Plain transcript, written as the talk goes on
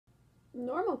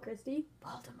Normal Christy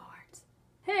Voldemort.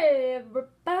 Hey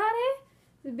everybody!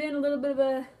 There's been a little bit of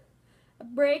a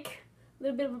break,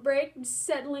 just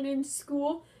settling into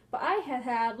school, but I have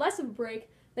had less of a break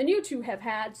than you two have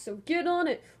had, so get on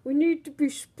it. We need to be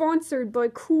sponsored by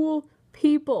cool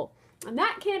people. And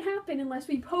that can't happen unless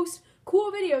we post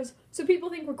cool videos so people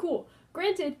think we're cool.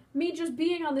 Granted, me just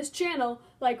being on this channel,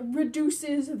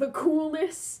 reduces the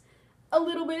coolness a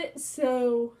little bit,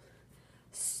 so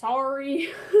sorry.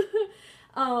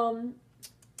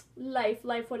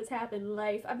 Life, what has happened?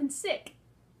 I've been sick.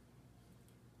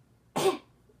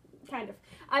 Kind of.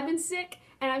 I've been sick,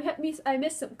 and I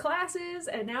missed some classes,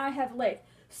 and now I have,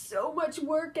 so much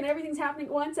work, and everything's happening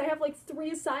at once. I have,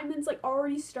 3 assignments,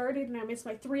 already started, and I missed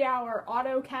my 3-hour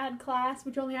AutoCAD class,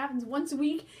 which only happens once a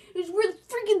week. It's really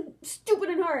freaking stupid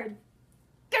and hard.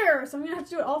 So I'm gonna have to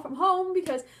do it all from home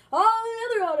because all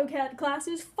the other AutoCAD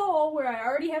classes fall where I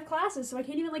already have classes, so I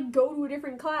can't even go to a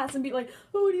different class and be like,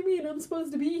 oh, what do you mean I'm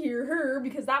supposed to be here,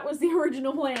 because that was the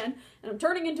original plan, and I'm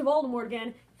turning into Voldemort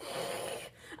again.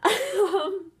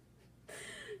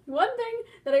 One thing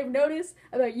that I've noticed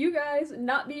about you guys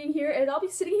not being here is I'll be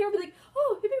sitting here and be like,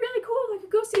 oh, it'd be really cool if I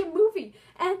could go see a movie,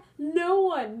 and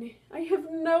I have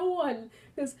no one,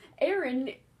 because Aaron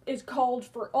is called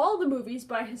for all the movies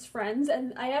by his friends,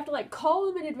 and I have to call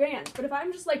them in advance. But if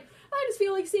I'm just I just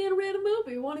feel like seeing a random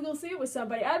movie, want to go see it with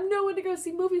somebody, I have no one to go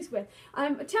see movies with.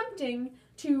 I'm attempting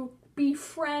to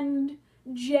befriend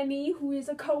Jenny, who is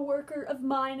a co-worker of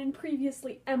mine and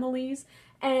previously Emily's,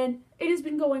 and it has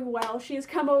been going well. She has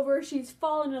come over, she's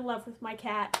fallen in love with my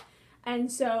cat,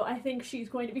 and so I think she's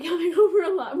going to be coming over a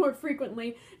lot more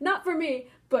frequently. Not for me,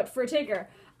 but for Tigger.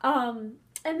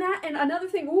 And another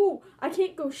thing, I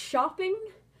can't go shopping.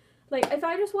 If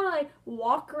I just want to,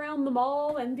 walk around the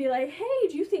mall and be like, hey,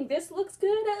 do you think this looks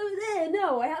good?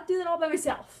 No, I have to do that all by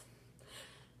myself.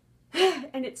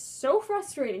 And it's so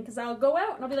frustrating, because I'll go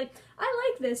out and I'll be like, I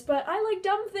like this, but I like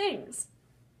dumb things.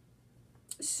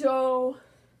 So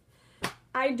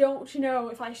I don't know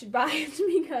if I should buy it,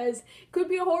 because it could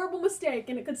be a horrible mistake,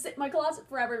 and it could sit in my closet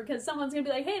forever, because someone's going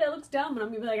to be like, hey, that looks dumb, and I'm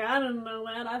going to be like, I don't know,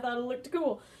 man, I thought it looked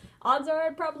cool. Odds are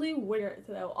I'd probably wear it,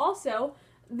 though. Also,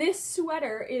 this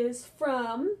sweater is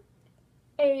from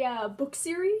a book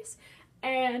series,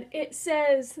 and it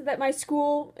says that my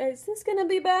school, is this going to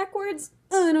be backwards?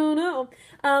 I don't know.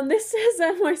 This says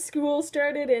that my school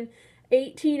started in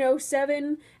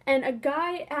 1807, and a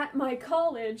guy at my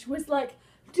college was like,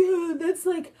 dude, that's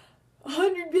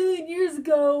 100 billion years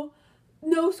ago.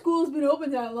 No school's been open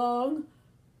that long.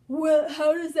 Well,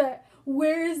 how does that,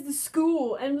 where is the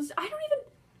school? And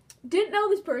didn't know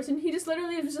this person. He just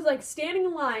literally was just standing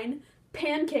in line,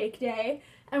 pancake day,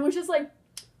 and was just like,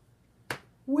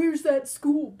 where's that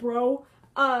school, bro?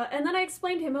 And then I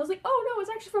explained to him, I was like, oh no, it's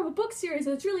actually from a book series,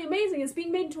 and it's really amazing. It's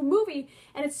being made into a movie,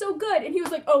 and it's so good. And he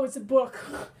was like, oh, it's a book.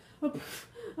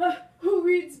 Who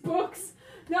reads books?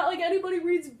 Not like anybody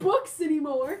reads books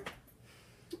anymore.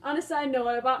 On a side note,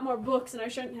 I bought more books than I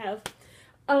shouldn't have.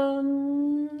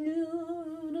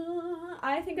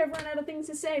 I think I've run out of things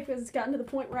to say, because it's gotten to the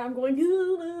point where I'm going,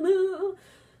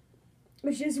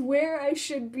 which is where I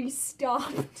should be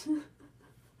stopped.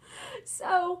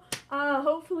 So,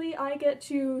 hopefully I get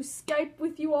to Skype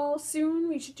with you all soon.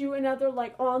 We should do another,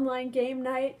 online game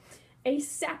night,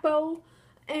 ASAPO,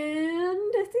 and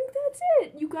I think that's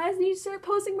it. You guys need to start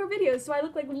posting more videos so I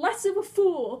look like less of a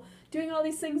fool doing all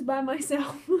these things by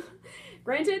myself.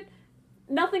 Granted,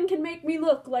 nothing can make me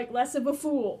look like less of a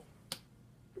fool.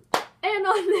 And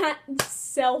on that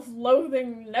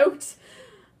self-loathing note,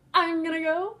 I'm gonna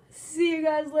go. See you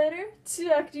guys later.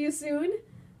 Talk to you soon.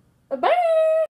 Bye!